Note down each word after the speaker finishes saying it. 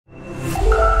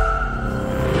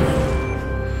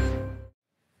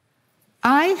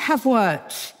I have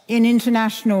worked in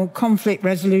international conflict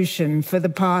resolution for the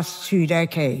past 2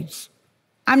 decades.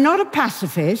 I'm not a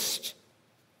pacifist,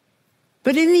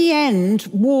 but in the end,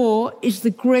 war is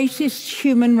the greatest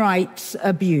human rights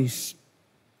abuse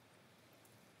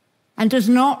and does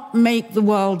not make the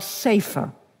world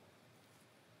safer.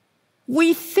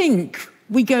 We think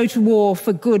we go to war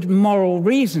for good moral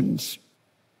reasons.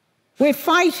 We're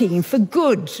fighting for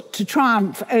good to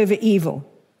triumph over evil.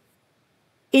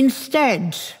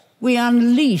 Instead, we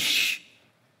unleash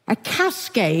a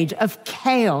cascade of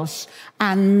chaos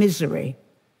and misery.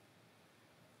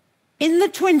 In the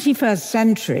 21st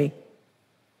century,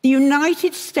 the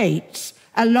United States,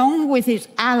 along with its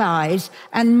allies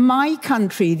and my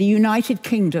country, the United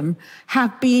Kingdom,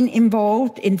 have been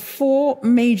involved in 4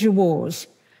 major wars: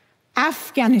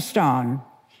 Afghanistan,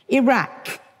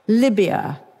 Iraq,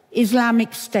 Libya,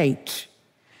 Islamic State.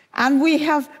 And we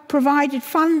have provided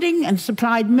funding and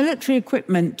supplied military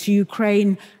equipment to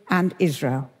Ukraine and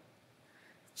Israel.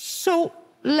 So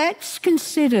let's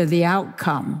consider the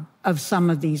outcome of some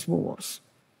of these wars.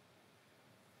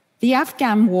 The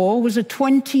Afghan war was a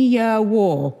 20-year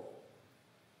war,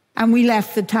 and we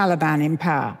left the Taliban in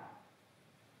power.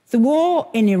 The war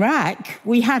in Iraq,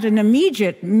 we had an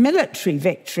immediate military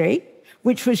victory,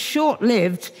 which was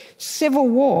short-lived civil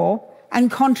war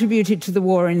and contributed to the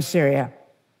war in Syria.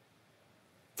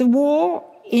 The war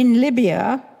in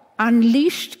Libya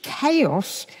unleashed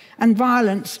chaos and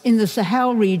violence in the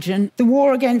Sahel region. The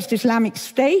war against Islamic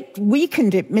State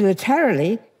weakened it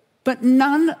militarily, but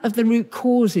none of the root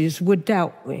causes were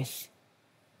dealt with.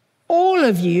 All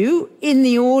of you in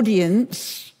the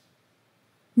audience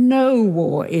know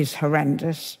war is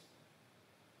horrendous,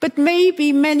 but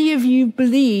maybe many of you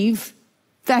believe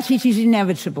that it is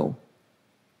inevitable.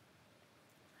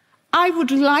 I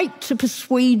would like to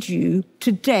persuade you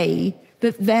today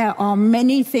that there are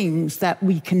many things that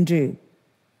we can do.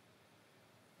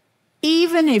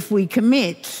 Even if we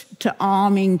commit to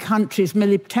arming countries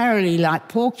militarily like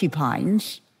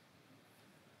porcupines,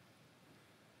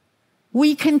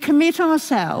 we can commit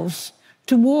ourselves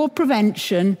to war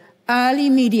prevention, early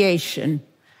mediation,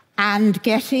 and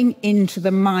getting into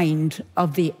the mind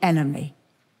of the enemy.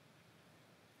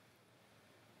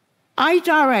 I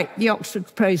direct the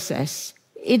Oxford process.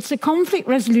 It's a conflict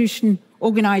resolution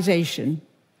organization.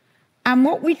 And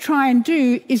what we try and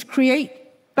do is create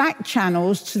back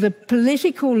channels to the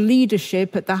political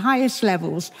leadership at the highest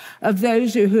levels of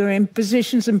those who are in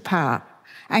positions of power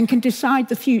and can decide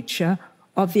the future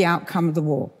of the outcome of the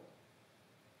war.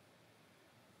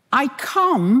 I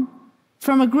come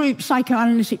from a group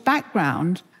psychoanalytic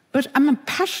background, but I'm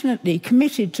passionately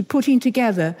committed to putting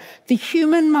together the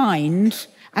human mind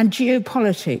and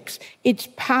geopolitics, its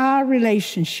power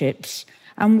relationships,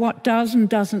 and what does and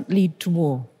doesn't lead to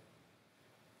war.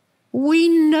 We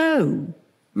know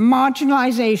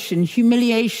marginalization,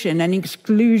 humiliation, and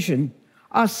exclusion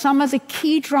are some of the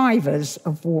key drivers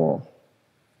of war.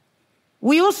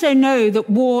 We also know that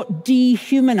war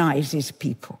dehumanizes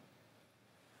people.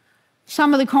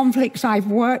 Some of the conflicts I've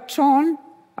worked on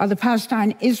are the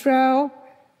Palestine-Israel,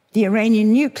 the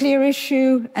Iranian nuclear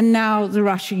issue, and now the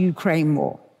Russia-Ukraine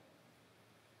war.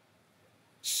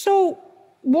 So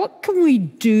what can we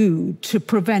do to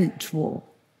prevent war?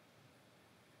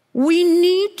 We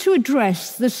need to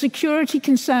address the security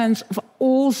concerns of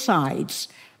all sides,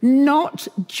 not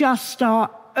just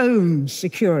our own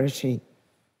security.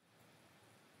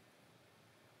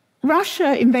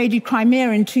 Russia invaded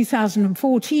Crimea in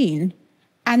 2014,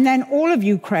 and then all of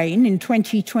Ukraine in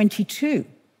 2022.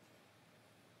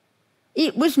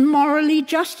 It was morally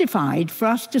justified for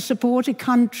us to support a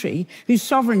country whose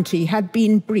sovereignty had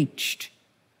been breached.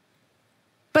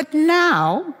 But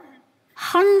now,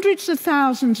 hundreds of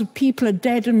thousands of people are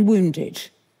dead and wounded,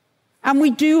 and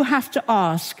we do have to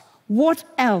ask, what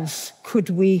else could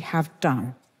we have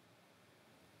done?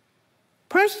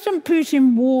 President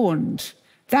Putin warned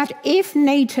that if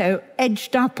NATO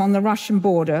edged up on the Russian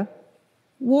border,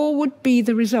 war would be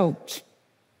the result.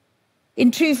 In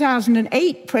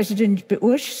 2008, President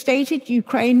Bush stated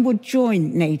Ukraine would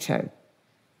join NATO.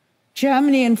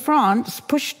 Germany and France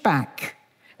pushed back,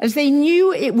 as they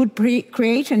knew it would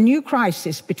create a new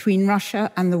crisis between Russia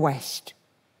and the West.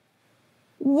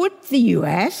 Would the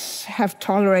US have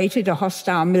tolerated a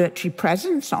hostile military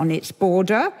presence on its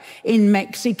border in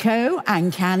Mexico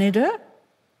and Canada?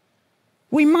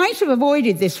 We might have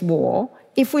avoided this war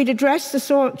if we'd addressed the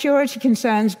security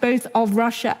concerns both of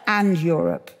Russia and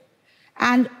Europe,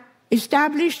 and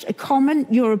established a common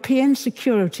European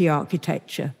security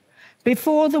architecture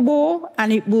before the war,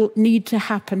 and it will need to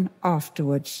happen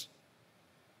afterwards.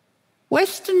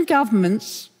 Western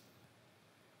governments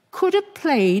could have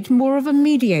played more of a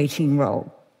mediating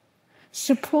role,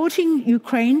 supporting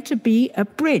Ukraine to be a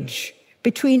bridge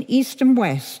between East and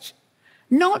West,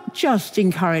 not just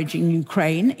encouraging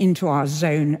Ukraine into our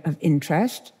zone of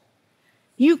interest.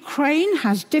 Ukraine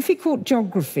has difficult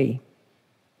geography.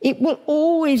 It will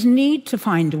always need to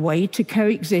find a way to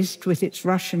coexist with its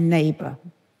Russian neighbor.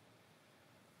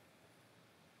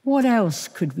 What else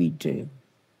could we do?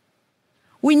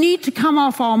 We need to come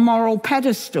off our moral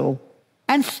pedestal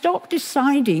and stop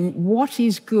deciding what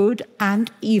is good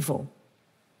and evil.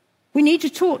 We need to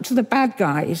talk to the bad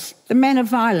guys, the men of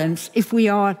violence, if we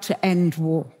are to end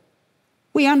war.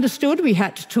 We understood we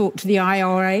had to talk to the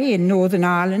IRA in Northern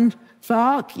Ireland,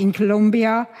 FARC in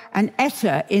Colombia, and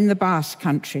ETA in the Basque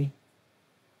Country.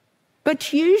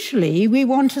 But usually we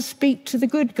want to speak to the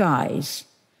good guys,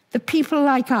 the people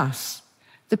like us,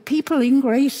 the people in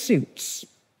grey suits.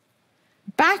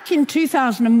 Back in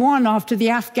 2001, after the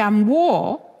Afghan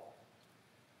war,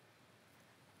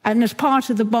 and as part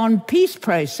of the Bonn peace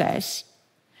process,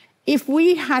 if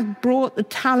we had brought the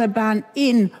Taliban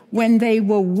in when they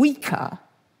were weaker,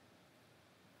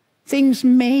 things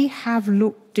may have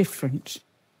looked different.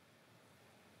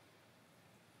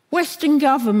 Western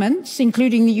governments,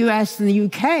 including the US and the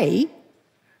UK,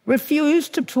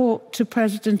 refused to talk to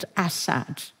President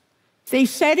Assad. They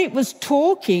said it was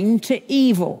talking to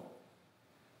evil.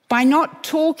 By not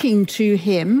talking to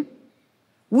him,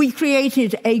 we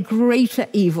created a greater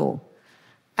evil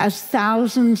as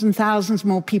thousands and thousands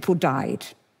more people died.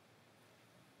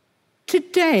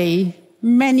 Today,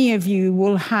 many of you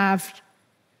will have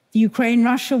the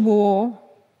Ukraine-Russia war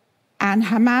and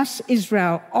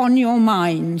Hamas-Israel on your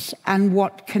minds and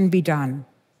what can be done.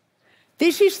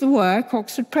 This is the work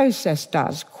Oxford Process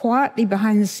does, quietly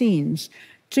behind the scenes,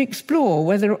 to explore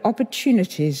whether there are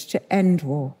opportunities to end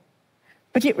war.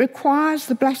 But it requires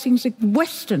the blessings of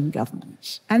Western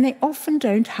governments, and they often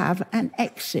don't have an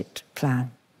exit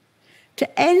plan.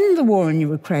 To end the war in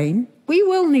Ukraine, we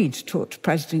will need to talk to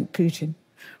President Putin.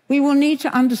 We will need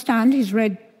to understand his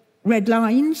red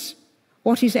lines,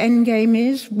 what his endgame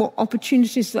is, what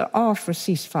opportunities there are for a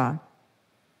ceasefire.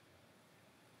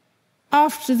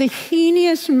 After the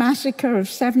heinous massacre of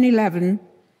 7/11,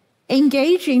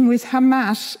 engaging with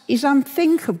Hamas is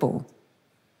unthinkable.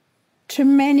 To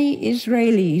many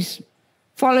Israelis,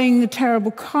 following the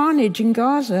terrible carnage in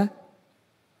Gaza,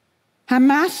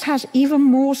 Hamas has even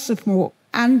more support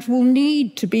and will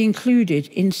need to be included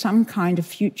in some kind of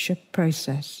future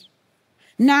process.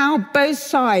 Now both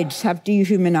sides have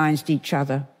dehumanized each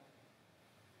other.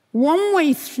 One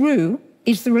way through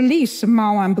is the release of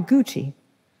Marwan Barghouti,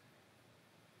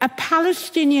 a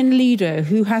Palestinian leader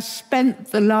who has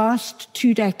spent the last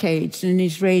 2 decades in an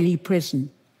Israeli prison.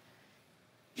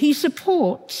 He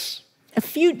supports a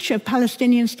future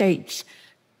Palestinian state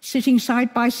sitting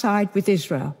side by side with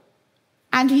Israel.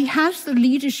 And he has the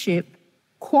leadership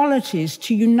qualities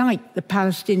to unite the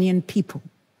Palestinian people,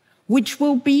 which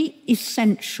will be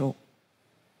essential.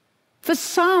 For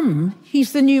some,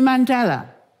 he's the new Mandela.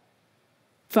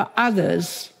 For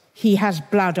others, he has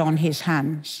blood on his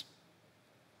hands.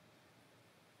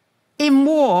 In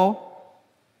war,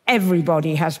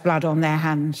 everybody has blood on their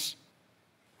hands.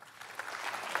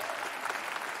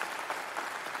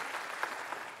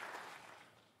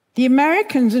 The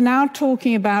Americans are now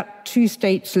talking about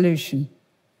two-state solution,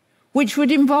 which would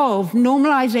involve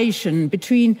normalization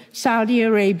between Saudi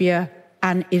Arabia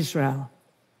and Israel.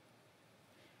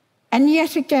 And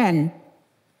yet again,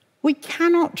 we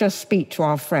cannot just speak to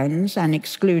our friends and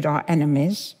exclude our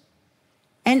enemies.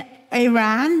 And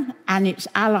Iran and its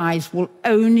allies will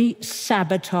only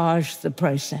sabotage the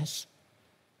process.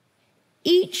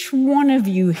 Each one of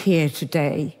you here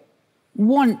today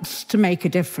wants to make a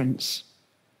difference.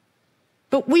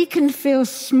 But we can feel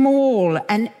small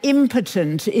and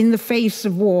impotent in the face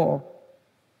of war.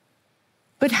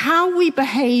 But how we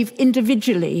behave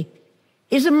individually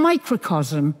is a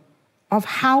microcosm of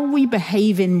how we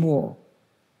behave in war.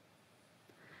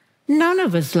 None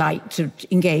of us like to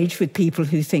engage with people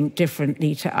who think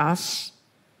differently to us.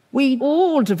 We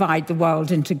all divide the world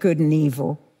into good and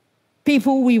evil,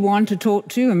 people we want to talk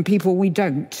to and people we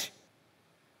don't.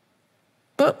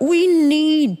 But we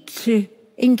need to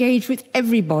engage with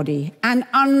everybody and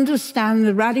understand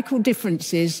the radical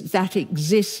differences that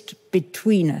exist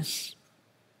between us.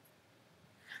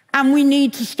 And we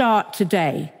need to start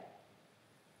today.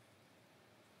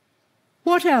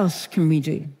 What else can we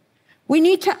do? We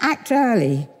need to act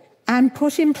early and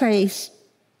put in place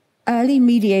early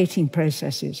mediating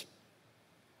processes.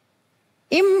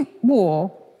 In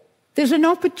war, there's an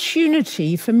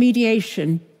opportunity for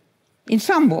mediation in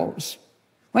some wars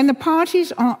when the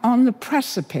parties are on the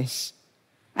precipice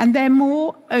and they're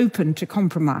more open to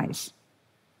compromise.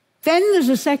 Then there's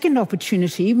a second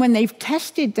opportunity when they've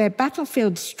tested their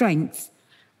battlefield strength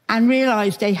and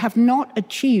realized they have not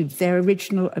achieved their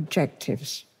original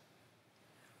objectives.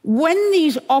 When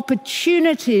these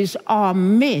opportunities are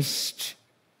missed,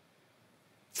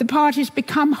 the parties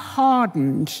become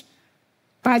hardened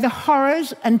by the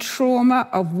horrors and trauma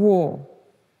of war.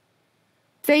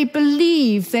 They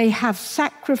believe they have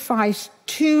sacrificed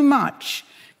too much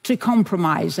to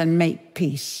compromise and make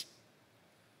peace.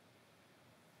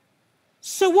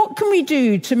 So what can we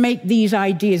do to make these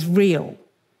ideas real?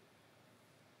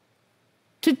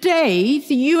 Today,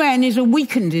 the UN is a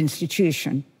weakened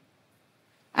institution,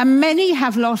 and many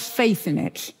have lost faith in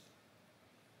it.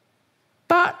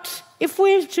 But if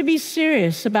we're to be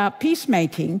serious about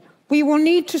peacemaking, we will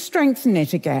need to strengthen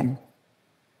it again.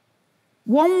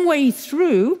 One way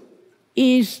through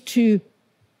is to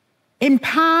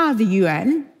empower the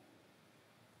UN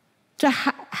to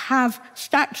have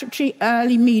statutory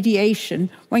early mediation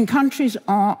when countries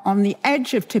are on the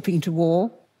edge of tipping to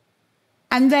war,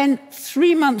 and then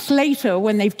 3 months later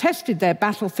when they've tested their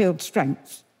battlefield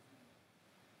strength.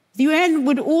 The UN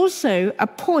would also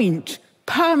appoint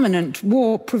permanent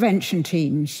war prevention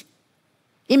teams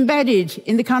embedded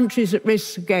in the countries at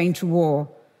risk of going to war,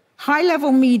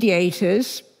 high-level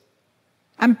mediators,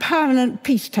 and permanent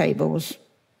peace tables.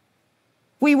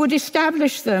 We would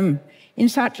establish them in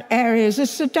such areas as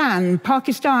Sudan,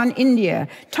 Pakistan, India,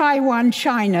 Taiwan,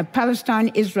 China,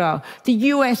 Palestine, Israel, the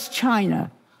US, China.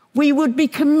 We would be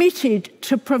committed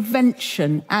to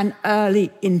prevention and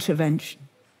early intervention.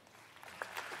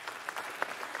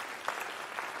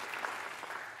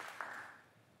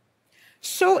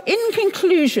 So, in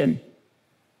conclusion,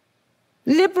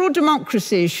 liberal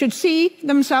democracies should see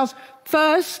themselves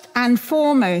first and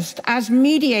foremost as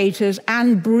mediators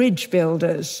and bridge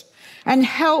builders, and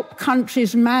help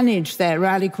countries manage their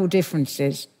radical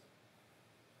differences.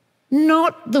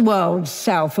 Not the world's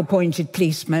self-appointed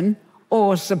policeman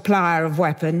or supplier of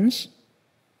weapons.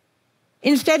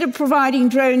 Instead of providing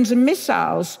drones and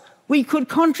missiles, we could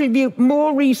contribute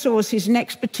more resources and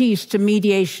expertise to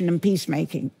mediation and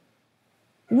peacemaking.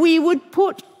 We would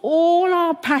put all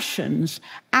our passions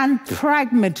and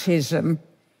pragmatism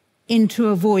into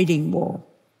avoiding war.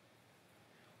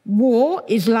 War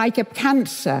is like a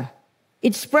cancer.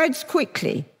 It spreads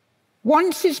quickly.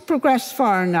 Once it's progressed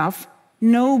far enough,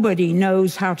 nobody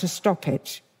knows how to stop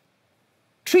it.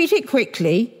 Treat it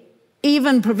quickly,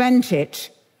 even prevent it.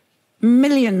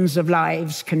 Millions of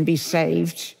lives can be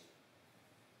saved.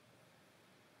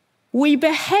 We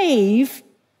behave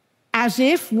as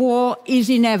if war is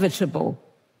inevitable.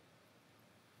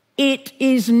 It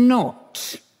is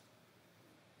not.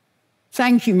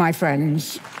 Thank you, my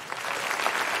friends.